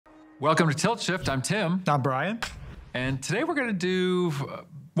Welcome to Tilt Shift. I'm Tim. I'm Bryan. And today we're going to do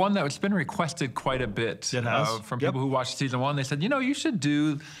one that's been requested quite a bit from people who watched season 1. They said, you know, you should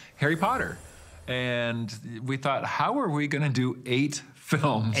do Harry Potter. And we thought, how are we going to do 8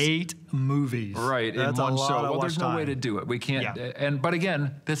 films? 8 movies. Right, That's in one a lot show. of Well, watch there's no time. way to do it. We can't. But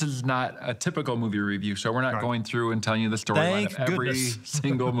again, this is not a typical movie review show. We're not going through and telling you the storyline of every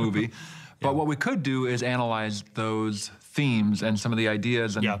single movie. But what we could do is analyze those themes and some of the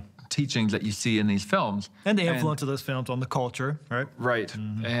ideas and teachings that you see in these films. And the influence of those films on the culture, right? Right.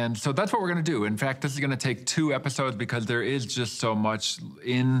 Mm-hmm. And so that's what we're going to do. In fact, this is going to take 2 episodes because there is just so much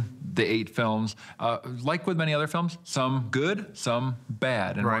in the 8 films. Like with many other films, some good, some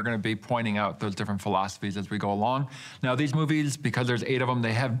bad. And we're going to be pointing out those different philosophies as we go along. Now, these movies, because there's 8 of them,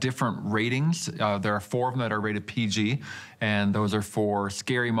 they have different ratings. There are 4 of them that are rated PG, and those are for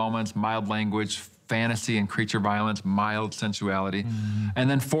scary moments, mild language, fantasy and creature violence, mild sensuality. And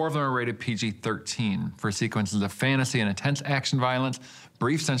then 4 of them are rated PG-13 for sequences of fantasy and intense action violence,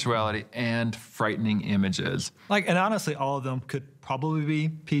 brief sensuality, and frightening images. And honestly, all of them could probably be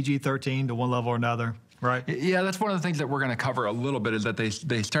PG-13 to one level or another, right? Yeah, that's one of the things that we're going to cover a little bit, is that they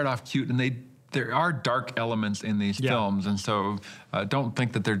start off cute, and there are dark elements in these films, and so don't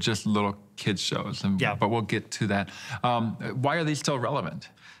think that they're just little kids shows. But we'll get to that. Why are these still relevant?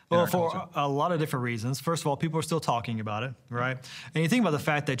 Well, for a lot of different reasons. First of all, people are still talking about it, right? And you think about the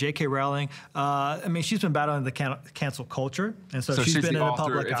fact that J.K. Rowling, I mean, she's been battling the cancel culture, and so she's been in the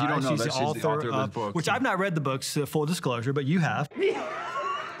public eye. If you don't know she's that, she's the author of those books. Which I've not read the books, full disclosure, but you have.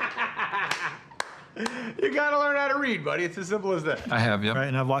 You gotta learn how to read, buddy. It's as simple as that. I have, Right,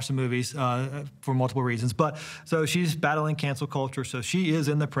 and I've watched the movies for multiple reasons. But so she's battling cancel culture. So she is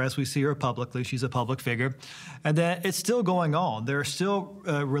in the press. We see her publicly. She's a public figure. And then it's still going on. There are still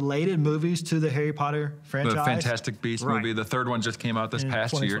related movies to the Harry Potter franchise. The Fantastic Beasts movie. The 3rd one just came out this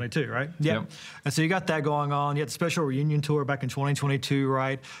past year. 2022, right? Yep. And so you got that going on. You had the special reunion tour back in 2022,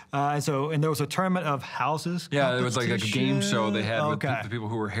 right? And there was a tournament of houses. Yeah, it was like a game show they had with the people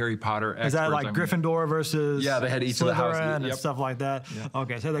who were Harry Potter experts. Is that like Gryffindor versus they had each of the houses and stuff like that?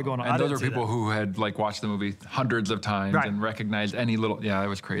 Okay, so they're going on. And those are people who had watched the movie hundreds of times and recognized any little. Yeah, it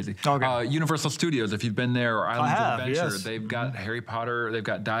was crazy. Okay. Universal Studios, if you've been there, or Islands of Adventure, they've got Harry Potter. They've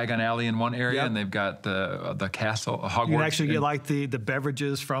got Diagon Alley in one area, and they've got the castle, Hogwarts. You can actually get the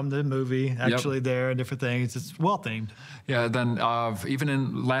beverages from the movie there and different things. It's well themed. Yeah. Then even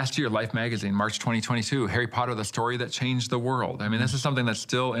in last year, Life magazine, March 2022, Harry Potter: The Story That Changed the World. I mean, this is something that's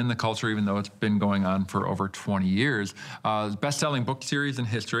still in the culture, even though it's been going on for over 20 years. Best-selling book series in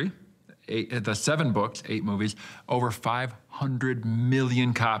history. The 7 books, 8 movies, over 500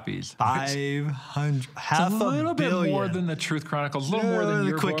 million copies. 500, half a little billion. Bit more than the Truth Chronicles, a little more than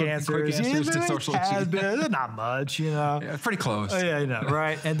your Quick book, Answers. Quick Answers to Social Achievement. Not much, you know. Yeah, pretty close. Yeah, you know,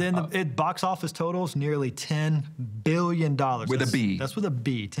 right. And then it box office totals nearly $10 billion. With a B. That's with a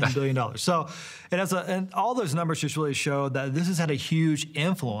B, $10 billion. So it has and all those numbers just really show that this has had a huge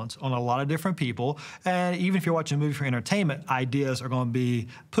influence on a lot of different people. And even if you're watching a movie for entertainment, ideas are going to be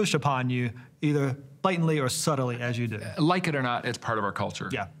pushed upon you either blatantly or subtly as you do. Like it or not, it's part of our culture.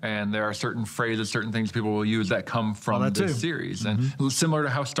 Yeah. And there are certain phrases, certain things people will use that come from this series. And similar to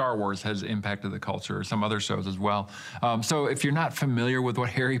how Star Wars has impacted the culture, or some other shows as well. So if you're not familiar with what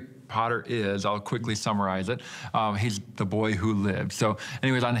Harry Potter is, I'll quickly summarize it. He's the boy who lived. So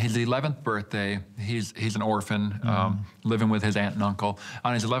anyways, on his 11th birthday, he's an orphan, living with his aunt and uncle.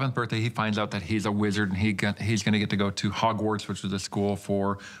 On his 11th birthday, he finds out that he's a wizard, and he's going to get to go to Hogwarts, which was a school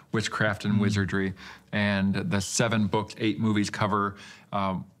for witchcraft and wizardry. And the 7 books, 8 movies cover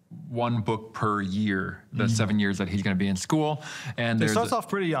 1 book per year, the 7 years that he's going to be in school. And it starts off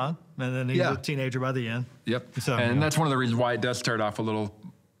pretty young, and then he's a teenager by the end. Yep. So, and that's one of the reasons why it does start off a little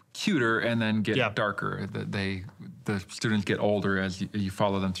cuter and then get darker. The students get older as you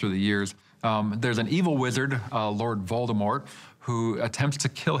follow them through the years. There's an evil wizard, Lord Voldemort, who attempts to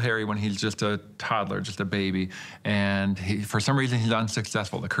kill Harry when he's just a toddler, just a baby. And for some reason, he's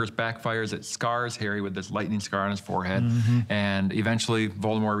unsuccessful. The curse backfires. It scars Harry with this lightning scar on his forehead. And eventually,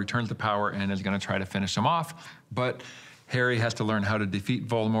 Voldemort returns to power and is going to try to finish him off. But Harry has to learn how to defeat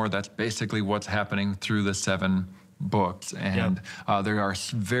Voldemort. That's basically what's happening through the 7 books. And there are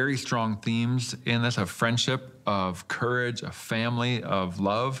very strong themes in this of friendship, of courage, of family, of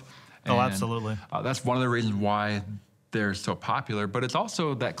love. And, absolutely. That's one of the reasons why they're so popular. But it's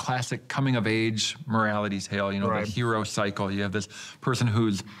also that classic coming-of-age morality tale, you know, the hero cycle. You have this person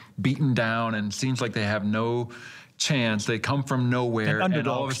who's beaten down and seems like they have no chance. They come from nowhere, and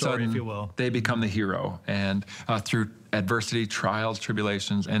all of a sudden, if you will, they become the hero. And through adversity, trials,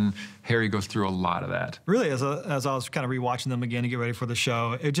 tribulations, and Harry goes through a lot of that. Really, as I was kind of rewatching them again to get ready for the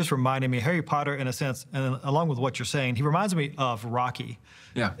show, it just reminded me, Harry Potter, in a sense, and along with what you're saying, he reminds me of Rocky.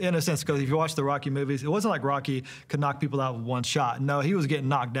 Yeah. In a sense, because if you watch the Rocky movies, it wasn't like Rocky could knock people out with one shot. No, he was getting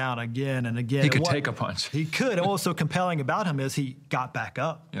knocked down again and again. He could take a punch. He could. And what was so compelling about him is he got back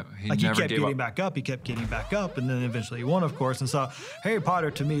up. Yeah, he kept getting back up. He kept getting back up, and then eventually he won, of course. And so Harry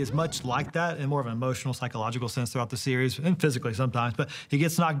Potter, to me, is much like that in more of an emotional, psychological sense throughout the series, and physically sometimes. But he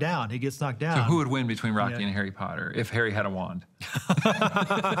gets knocked down. He gets knocked down. So who would win between Rocky and Harry Potter if Harry had a wand?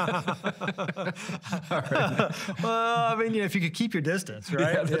 Well, I mean, if you could keep your distance, right?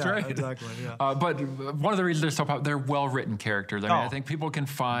 Yeah, that's right. Exactly. Yeah. But one of the reasons they're so popular, they're well-written characters. I mean, I think people can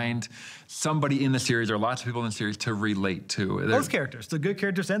find somebody in the series, or lots of people in the series, to relate to. Those characters, the good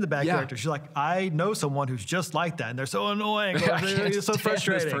characters and the bad characters. You're like, I know someone who's just like that, and they're so annoying. It's so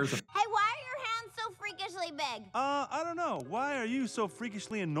frustrating. Hey, why are your hands so freakishly big? I don't know. Why are you so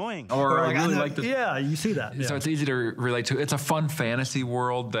freakishly annoying? Or I really like this. Yeah, you see that. So it's easy to relate to. It's a fun fantasy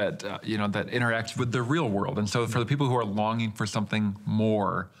world that that interacts with the real world. And so for the people who are longing for something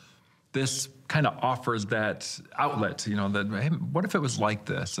more, this kind of offers that outlet. That hey, what if it was like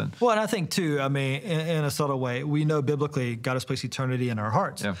this? And I think too. I mean, in a subtle way, we know biblically God has placed eternity in our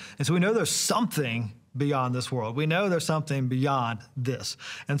hearts, and so we know there's something beyond this world. We know there's something beyond this.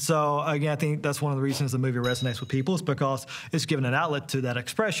 And so, again, I think that's one of the reasons the movie resonates with people, is because it's given an outlet to that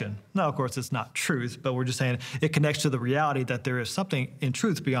expression. Now, of course, it's not truth, but we're just saying it connects to the reality that there is something in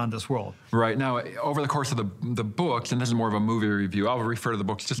truth beyond this world. Right. Now, over the course of the books, and this is more of a movie review, I'll refer to the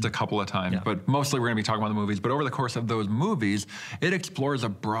books just a couple of times, but mostly we're going to be talking about the movies. But over the course of those movies, it explores a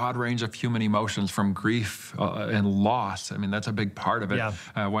broad range of human emotions, from grief and loss. I mean, that's a big part of it.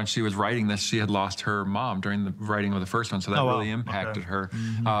 Yeah. When she was writing this, she had lost her mom during the writing of the first one, so that really impacted her.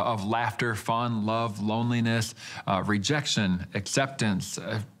 Of laughter, fun, love, loneliness, rejection, acceptance,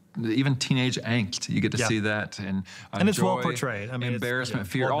 even teenage angst. You get to see that, and it's joy, well portrayed. I mean, embarrassment,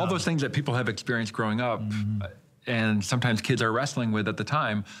 fear, all those things that people have experienced growing up. And sometimes kids are wrestling with at the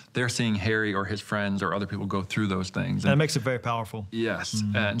time. They're seeing Harry or his friends or other people go through those things. And it makes it very powerful. Yes.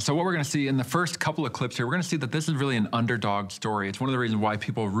 And so what we're going to see in the first couple of clips here, we're going to see that this is really an underdog story. It's one of the reasons why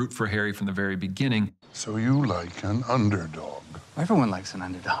people root for Harry from the very beginning. So you like an underdog? Everyone likes an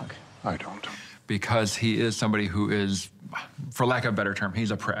underdog. I don't. Because he is somebody who is, for lack of a better term,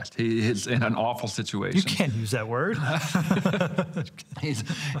 he's oppressed. He is in an awful situation. You can't use that word.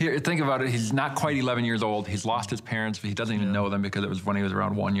 Think about it. He's not quite 11 years old. He's lost his parents, but he doesn't even know them, because it was when he was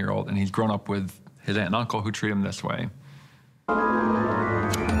around 1 year old. And he's grown up with his aunt and uncle who treat him this way.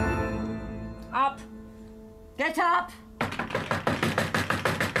 Up. Get up.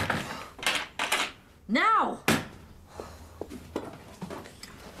 Now.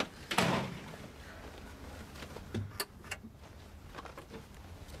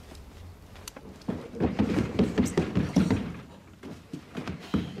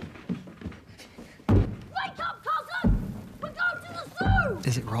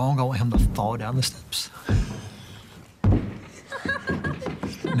 Is it wrong? I want him to fall down the steps.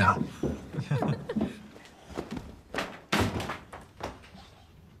 No.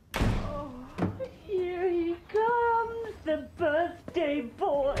 Here he comes, the birthday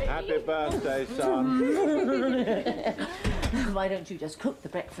boy. Happy birthday, son. Why don't you just cook the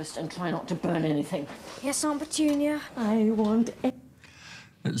breakfast and try not to burn anything? Yes, Aunt Petunia. I want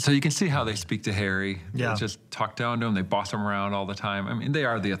So you can see how they speak to Harry. Yeah. They just talk down to him. They boss him around all the time. I mean, they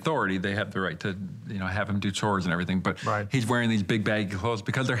are the authority. They have the right to, have him do chores and everything. But he's wearing these big baggy clothes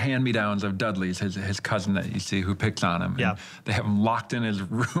because they're hand-me-downs of Dudley's, his cousin that you see, who picks on him. Yeah. And they have him locked in his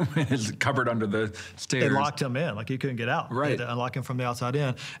room, in his cupboard under the stairs. They locked him in, like he couldn't get out. Right. They had to unlock him from the outside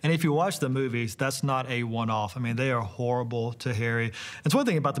in. And if you watch the movies, that's not a one-off. I mean, they are horrible to Harry. It's one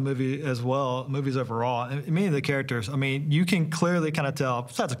thing about the movie as well, movies overall, and many of the characters, I mean, you can clearly kind of tell,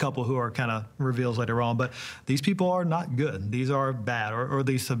 besides a couple who are kind of reveals later on, but these people are not good. These are bad, or at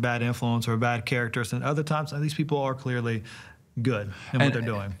least a bad influence or bad characters. And other times, these people are clearly good in what they're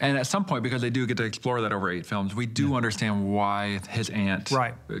doing. And at some point, because they do get to explore that over 8 films, we do understand why his aunt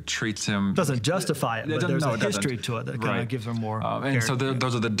treats him. Doesn't justify it, but there's a history to it that kind of gives them more. And so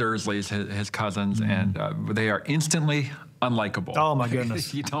those are the Dursleys, his cousins, and they are instantly unlikable. Oh my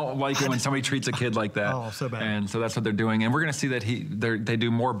goodness! You don't like it when somebody treats a kid like that. Oh, so bad. And so that's what they're doing. And we're going to see that they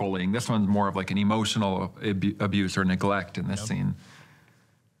do more bullying. This one's more of like an emotional abuse or neglect in this scene.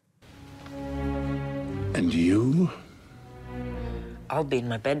 And you? I'll be in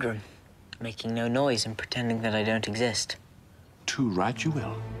my bedroom, making no noise and pretending that I don't exist. Too right you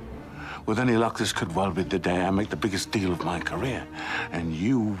will. With any luck, this could well be the day I make the biggest deal of my career. And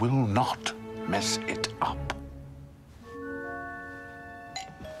you will not mess it up.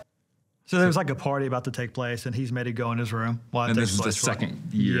 So there's like a party about to take place, and he's made to go in his room while it and takes this is place. the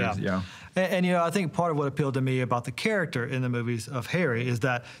second year. Yeah. And, you know, I think part of what appealed to me about the character in the movies of Harry is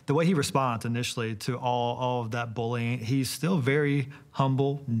that the way he responds initially to all of that bullying, he's still very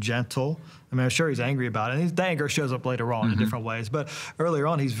humble, gentle. I mean, I'm sure he's angry about it. And the anger shows up later on in different ways. But earlier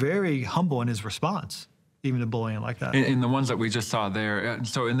on, he's very humble in his response, even to bullying like that. In the ones that we just saw there,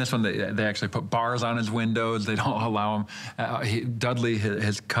 so in this one, they actually put bars on his windows. They don't allow him. Dudley,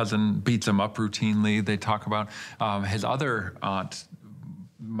 his cousin, beats him up routinely. They talk about his other aunt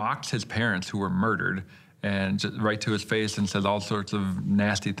mocked his parents who were murdered, and just right to his face, and says all sorts of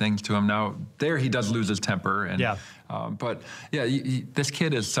nasty things to him. Now, there he does lose his temper. And, but yeah, this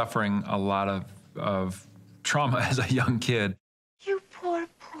kid is suffering a lot of trauma as a young kid. You poor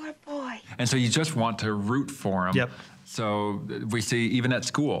boy. And so you just want to root for him. Yep. So we see even at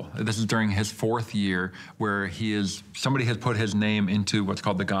school, this is during his 4th year, where somebody has put his name into what's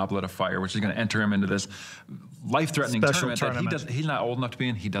called the Goblet of Fire, which is going to enter him into this life-threatening tournament that he's not old enough to be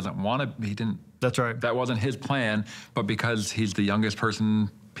in. He doesn't want to. He didn't. That's right. That wasn't his plan. But because he's the youngest person,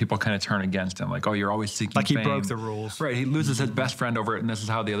 people kind of turn against him. Like, oh, you're always seeking like he fame. broke the rules. Right. He loses his best friend over it, and this is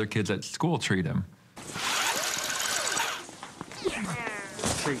how the other kids at school treat him.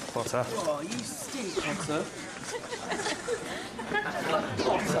 Treat, Potter. Oh, you stink, Potter.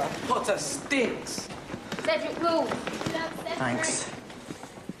 Potter stinks. Cedric, move. Thanks.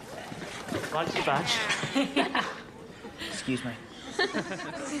 Like your badge. Excuse me.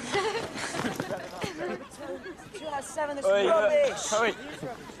 Class 7, this is rubbish. Hurry.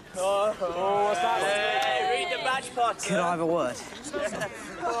 Oh, what's that? Hey, read the badge, Potter. Could I have a word?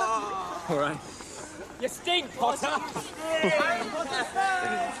 All right. You stink, Potter.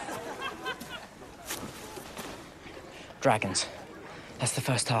 Dragons. That's the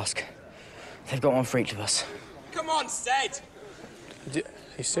first task. They've got one for each of us. Come on, Ced. Are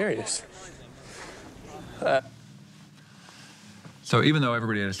you serious? So even though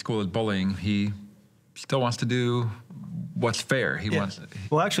everybody at school is bullying, he still wants to do what's fair. He wants.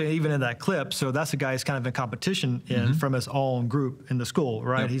 Well, actually, even in that clip, so that's the guy he's kind of in competition in from his own group in the school,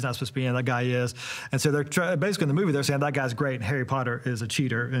 right? Yep. He's not supposed to be in. That guy is, and so they're basically in the movie they're saying that guy's great and Harry Potter is a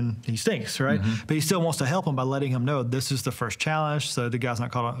cheater and he stinks, right? But he still wants to help him by letting him know this is the first challenge, so the guy's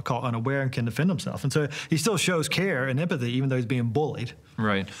not caught unaware and can defend himself. And so he still shows care and empathy, even though he's being bullied.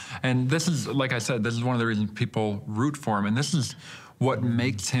 Right, and this is, like I said, this is one of the reasons people root for him, and this is what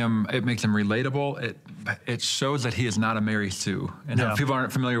makes him relatable. It shows that he is not a Mary Sue. And if people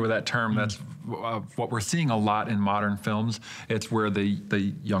aren't familiar with that term, that's what we're seeing a lot in modern films. It's where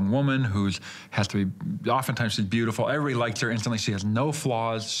the young woman has to be, oftentimes she's beautiful. Everybody likes her instantly. She has no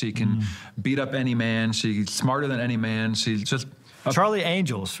flaws. She can beat up any man. She's smarter than any man. She's just Charlie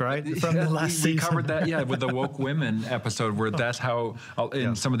Angels, right? From the last season. We covered that, with the woke women episode, where that's how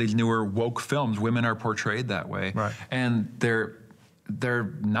in some of these newer woke films, women are portrayed that way. Right. And they're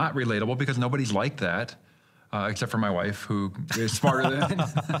not relatable because nobody's like that, except for my wife, who is smarter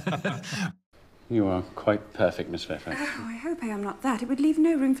than. You are quite perfect, Miss Fairfax. Oh, I hope I am not that. It would leave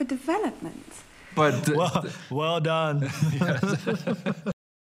no room for development. But well done.